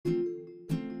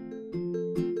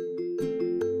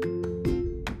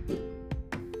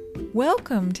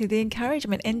Welcome to the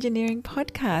Encouragement Engineering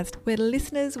Podcast, where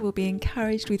listeners will be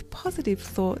encouraged with positive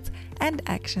thoughts and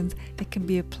actions that can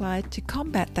be applied to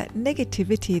combat that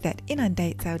negativity that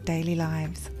inundates our daily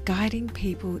lives, guiding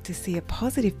people to see a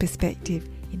positive perspective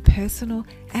in personal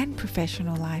and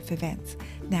professional life events.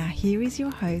 Now here is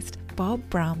your host, Bob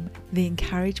Brum, the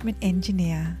Encouragement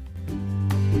Engineer.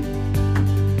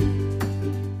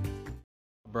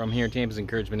 Brum here, Tampa's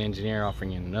Encouragement Engineer,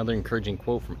 offering you another encouraging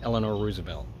quote from Eleanor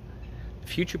Roosevelt. The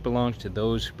future belongs to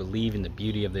those who believe in the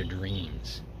beauty of their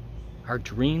dreams. Our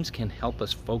dreams can help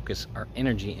us focus our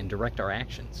energy and direct our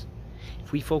actions.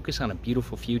 If we focus on a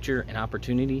beautiful future and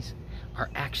opportunities,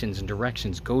 our actions and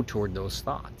directions go toward those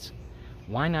thoughts.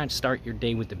 Why not start your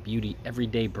day with the beauty every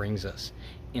day brings us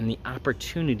and the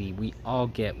opportunity we all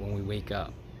get when we wake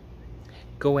up?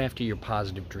 Go after your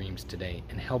positive dreams today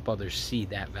and help others see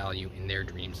that value in their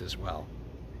dreams as well.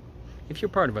 If you're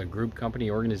part of a group,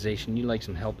 company, organization, you'd like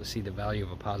some help to see the value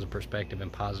of a positive perspective and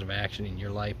positive action in your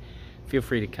life, feel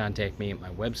free to contact me at my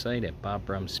website at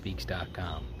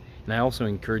bobbrumspeaks.com. And I also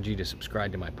encourage you to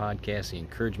subscribe to my podcast, the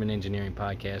Encouragement Engineering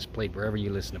Podcast, played wherever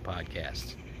you listen to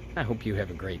podcasts. I hope you have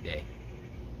a great day.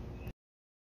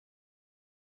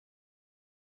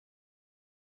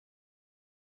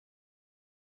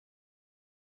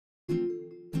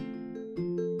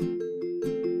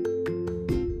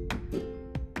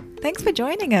 Thanks for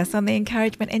joining us on the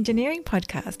Encouragement Engineering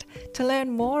Podcast. To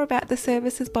learn more about the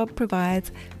services Bob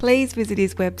provides, please visit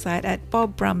his website at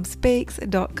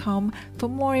bobbrumspeaks.com for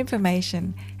more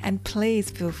information, and please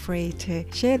feel free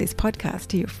to share this podcast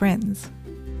to your friends.